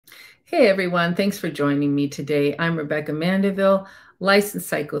Hey everyone, thanks for joining me today. I'm Rebecca Mandeville, licensed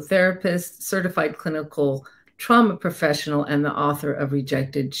psychotherapist, certified clinical trauma professional, and the author of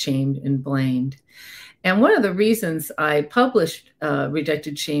Rejected, Shamed, and Blamed. And one of the reasons I published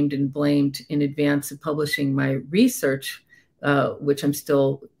Rejected, Shamed, and Blamed in advance of publishing my research, which I'm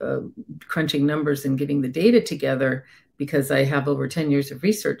still crunching numbers and getting the data together because I have over 10 years of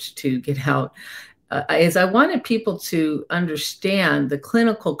research to get out, is I wanted people to understand the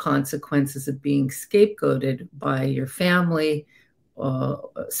clinical consequences of being scapegoated by your family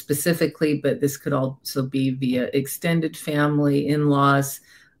specifically, but this could also be via extended family, in-laws,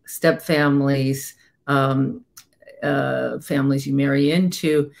 step families, families you marry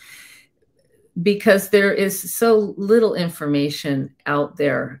into, because there is so little information out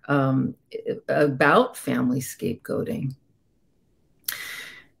there about family scapegoating.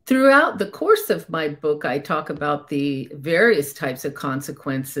 Throughout the course of my book, I talk about the various types of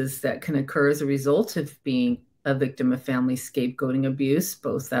consequences that can occur as a result of being a victim of family scapegoating abuse,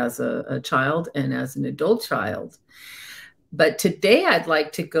 both as a child and as an adult child. But today I'd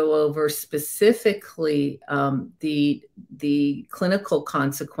like to go over specifically the clinical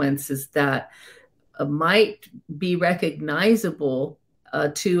consequences that might be recognizable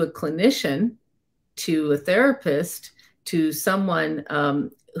to a clinician, to a therapist, to someone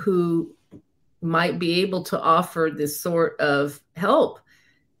who might be able to offer this sort of help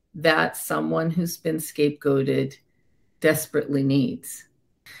that someone who's been scapegoated desperately needs.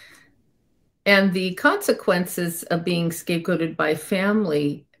 And the consequences of being scapegoated by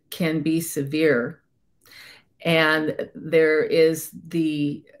family can be severe. And there is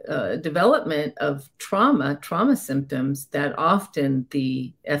the development of trauma symptoms that often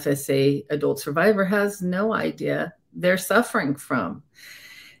the FSA adult survivor has no idea they're suffering from.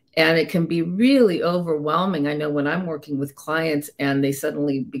 And it can be really overwhelming. I know when I'm working with clients and they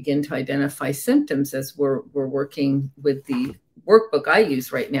suddenly begin to identify symptoms, as we're working with the workbook I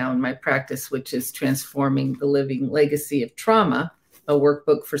use right now in my practice, which is Transforming the Living Legacy of Trauma, a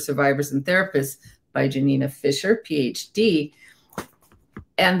workbook for survivors and therapists by Janina Fisher, PhD.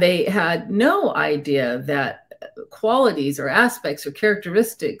 And they had no idea that qualities or aspects or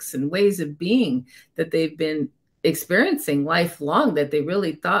characteristics and ways of being that they've been experiencing lifelong that they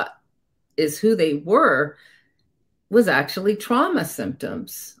really thought is who they were was actually trauma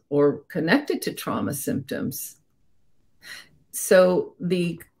symptoms or connected to trauma symptoms. So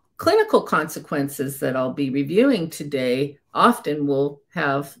the clinical consequences that I'll be reviewing today often will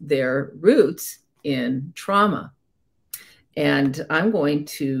have their roots in trauma. And I'm going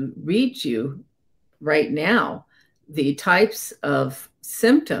to read you right now the types of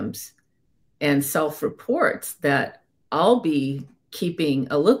symptoms and self-reports that I'll be keeping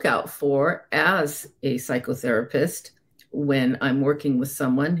a lookout for as a psychotherapist when I'm working with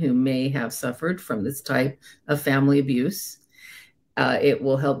someone who may have suffered from this type of family abuse. It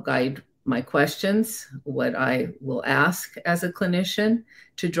will help guide my questions, what I will ask as a clinician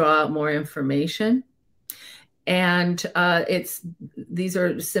to draw out more information. And these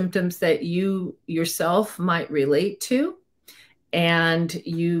are symptoms that you yourself might relate to. And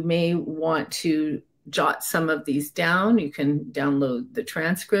you may want to jot some of these down. You can download the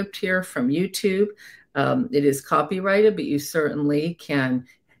transcript here from YouTube. It is copyrighted, but you certainly can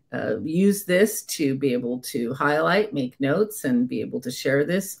use this to be able to highlight, make notes, and be able to share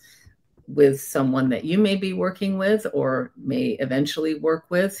this with someone that you may be working with or may eventually work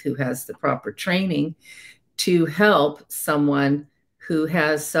with who has the proper training to help someone who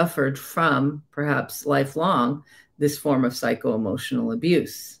has suffered from, perhaps lifelong, this form of psycho-emotional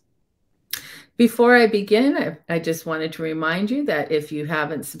abuse. Before I begin, I just wanted to remind you that if you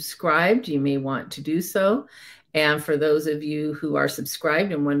haven't subscribed, you may want to do so. And for those of you who are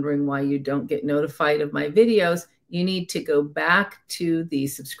subscribed and wondering why you don't get notified of my videos, you need to go back to the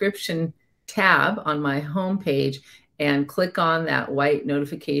subscription tab on my homepage and click on that white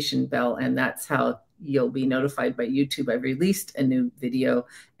notification bell, and that's how you'll be notified by YouTube. I've released a new video,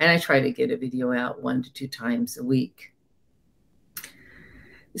 and I try to get a video out 1 to 2 times a week.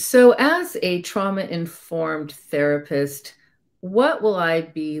 So as a trauma-informed therapist, what will I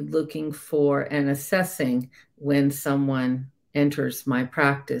be looking for and assessing when someone enters my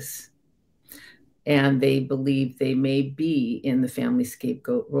practice and they believe they may be in the family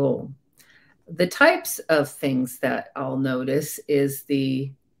scapegoat role? The types of things that I'll notice is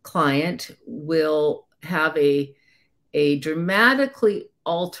the client will have a dramatically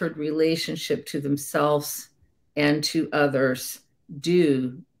altered relationship to themselves and to others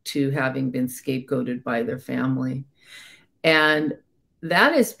due to having been scapegoated by their family. And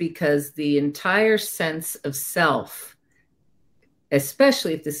that is because the entire sense of self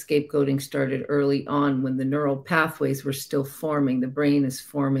especially if the scapegoating started early on when the neural pathways were still forming. The brain is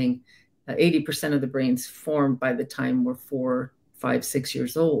forming, 80% of the brain's formed by the time we're 4, 5, 6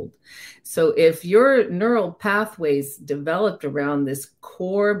 years old. So if your neural pathways developed around this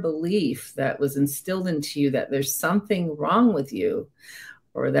core belief that was instilled into you that there's something wrong with you,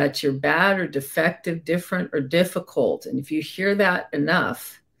 or that you're bad or defective, different or difficult, and if you hear that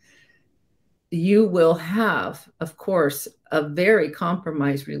enough, you will have, of course, a very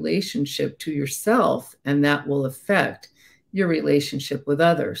compromised relationship to yourself, and that will affect your relationship with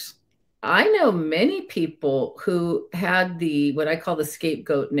others. I know many people who had the, what I call the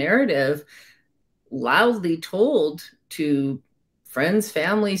scapegoat narrative, loudly told to friends,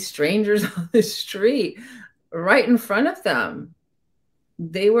 family, strangers on the street, right in front of them.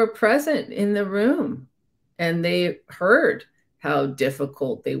 They were present in the room and they heard how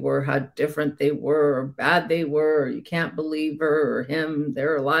difficult they were, how different they were, or bad they were, or you can't believe her or him,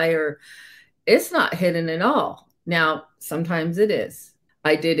 they're a liar. It's not hidden at all. Now, sometimes it is.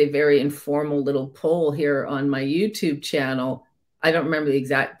 I did a very informal little poll here on my YouTube channel. I don't remember the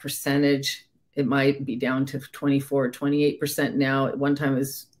exact percentage. It might be down to 24 or 28% now. At one time, it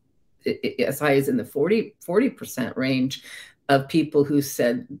was as high as in the 40% range of people who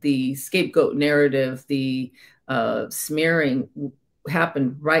said the scapegoat narrative, the smearing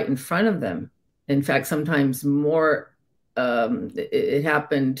happened right in front of them. In fact, sometimes more, it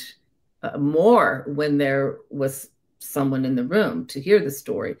happened more when there was someone in the room to hear the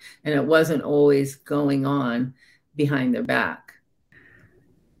story, and it wasn't always going on behind their back.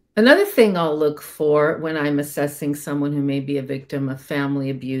 Another thing I'll look for when I'm assessing someone who may be a victim of family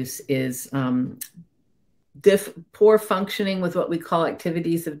abuse is poor functioning with what we call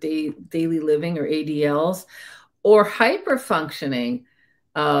activities of daily living, or ADLs, or hyper functioning.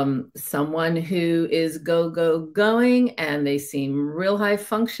 Someone who is going, and they seem real high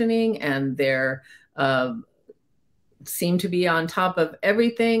functioning, and they're seem to be on top of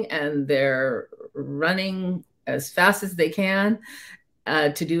everything, and they're running as fast as they can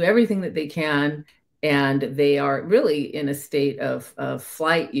to do everything that they can. And they are really in a state of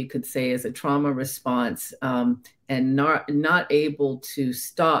flight, you could say, as a trauma response, and not able to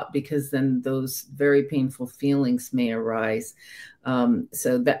stop, because then those very painful feelings may arise.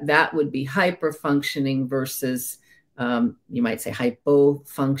 So that would be hyper functioning versus, you might say, hypo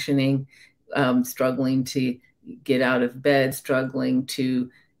functioning, struggling to get out of bed, struggling to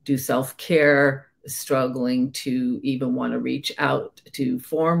do self-care, struggling to even want to reach out to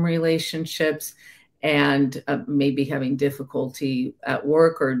form relationships, and maybe having difficulty at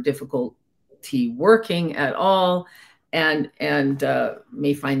work or difficulty working at all, and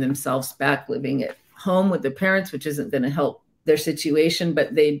may find themselves back living at home with the parents, which isn't going to help their situation,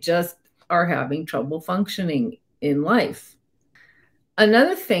 but they just are having trouble functioning in life.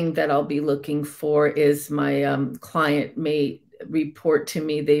 Another thing that I'll be looking for is my client may report to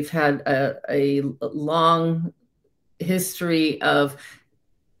me they've had a long history of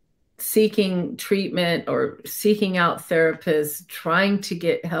seeking treatment or seeking out therapists, trying to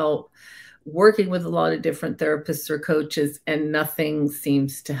get help, working with a lot of different therapists or coaches, and nothing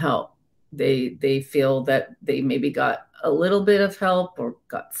seems to help. They feel that they maybe got a little bit of help or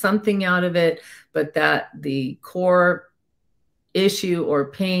got something out of it, but that the core issue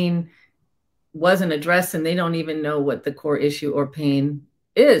or pain wasn't addressed, and they don't even know what the core issue or pain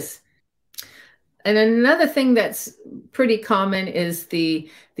is. And another thing that's pretty common is the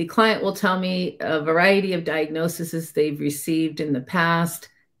client will tell me a variety of diagnoses they've received in the past: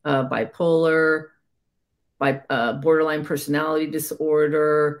 bipolar, borderline personality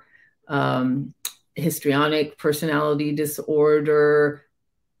disorder, histrionic personality disorder,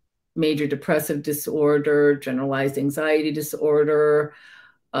 major depressive disorder, generalized anxiety disorder,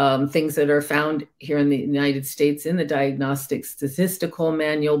 things that are found here in the United States in the Diagnostic Statistical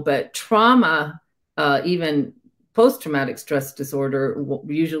Manual. But trauma, even post-traumatic stress disorder,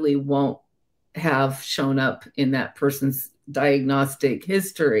 usually won't have shown up in that person's diagnostic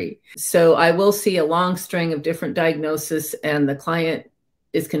history. So I will see a long string of different diagnoses, and the client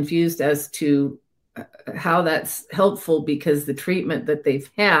is confused as to how that's helpful, because the treatment that they've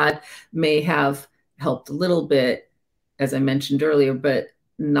had may have helped a little bit, as I mentioned earlier, but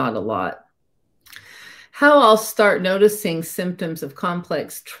not a lot. How I'll start noticing symptoms of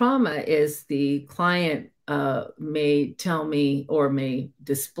complex trauma is the client may tell me or may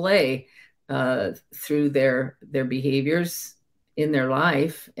display through their behaviors in their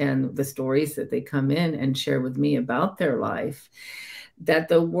life and the stories that they come in and share with me about their life, that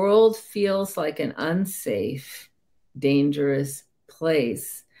the world feels like an unsafe, dangerous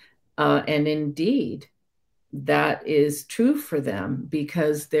place. And indeed, that is true for them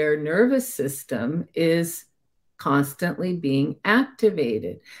because their nervous system is constantly being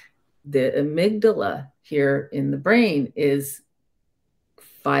activated. The amygdala here in the brain is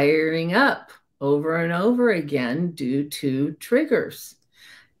firing up over and over again due to triggers.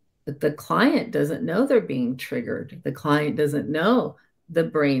 But the client doesn't know they're being triggered. The client doesn't know the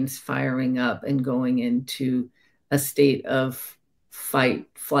brain's firing up and going into a state of fight,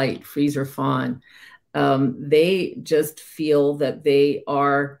 flight, freeze, or fawn. They just feel that they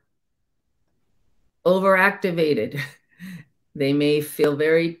are overactivated. They may feel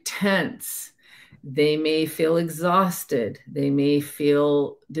very tense. They may feel exhausted. They may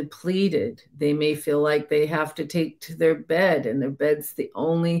feel depleted. They may feel like they have to take to their bed, and their bed's the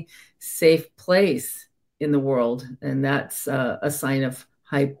only safe place in the world. And that's a sign of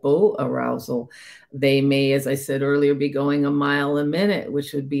hypoarousal. They may, as I said earlier, be going a mile a minute,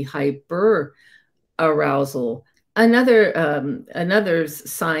 which would be hyperarousal. Another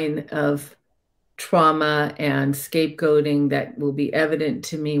sign of trauma and scapegoating that will be evident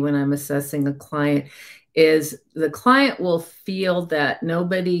to me when I'm assessing a client is the client will feel that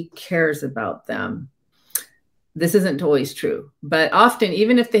nobody cares about them. This isn't always true, but often,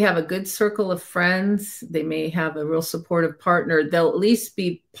 even if they have a good circle of friends, they may have a real supportive partner, there'll at least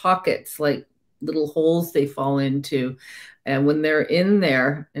be pockets, like little holes they fall into. And when they're in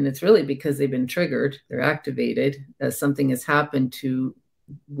there, and it's really because they've been triggered, they're activated, something has happened to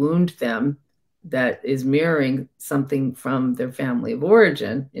wound them that is mirroring something from their family of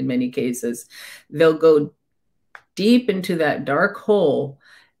origin, in many cases, they'll go deep into that dark hole.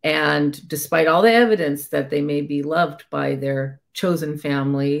 And despite all the evidence that they may be loved by their chosen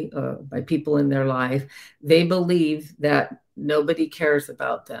family, by people in their life, they believe that nobody cares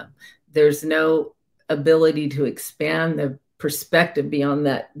about them. There's no ability to expand the perspective beyond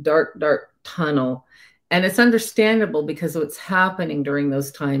that dark, dark tunnel. And it's understandable because what's happening during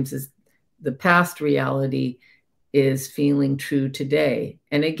those times is the past reality is feeling true today.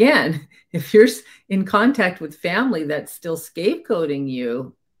 And again, if you're in contact with family that's still scapegoating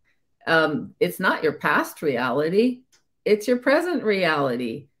you, it's not your past reality, it's your present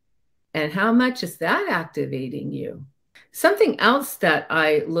reality. And how much is that activating you? Something else that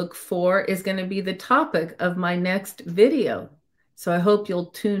I look for is going to be the topic of my next video. So I hope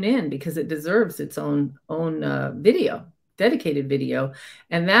you'll tune in because it deserves its own video, dedicated video.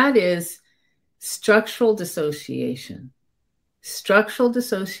 And that is structural dissociation. Structural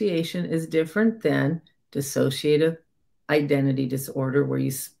dissociation is different than dissociative identity disorder, where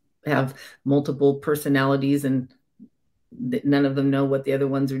you have multiple personalities and none of them know what the other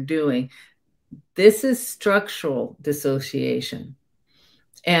ones are doing. This is structural dissociation.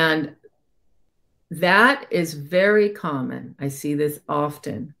 And that is very common. I see this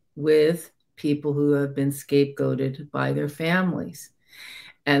often with people who have been scapegoated by their families.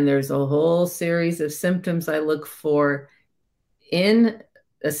 And there's a whole series of symptoms I look for in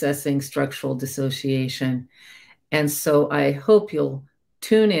assessing structural dissociation. And so I hope you'll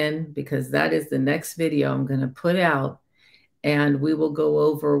tune in because that is the next video I'm going to put out. And we will go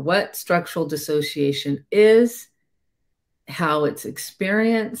over what structural dissociation is, how it's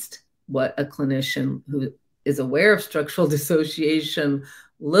experienced, what a clinician who is aware of structural dissociation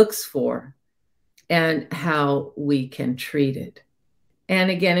looks for, and how we can treat it. And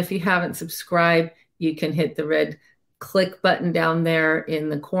again, if you haven't subscribed, you can hit the red click button down there in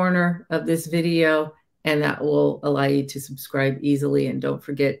the corner of this video, and that will allow you to subscribe easily. And don't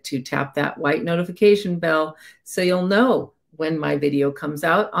forget to tap that white notification bell so you'll know when my video comes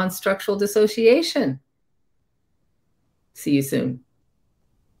out on structural dissociation. See you soon.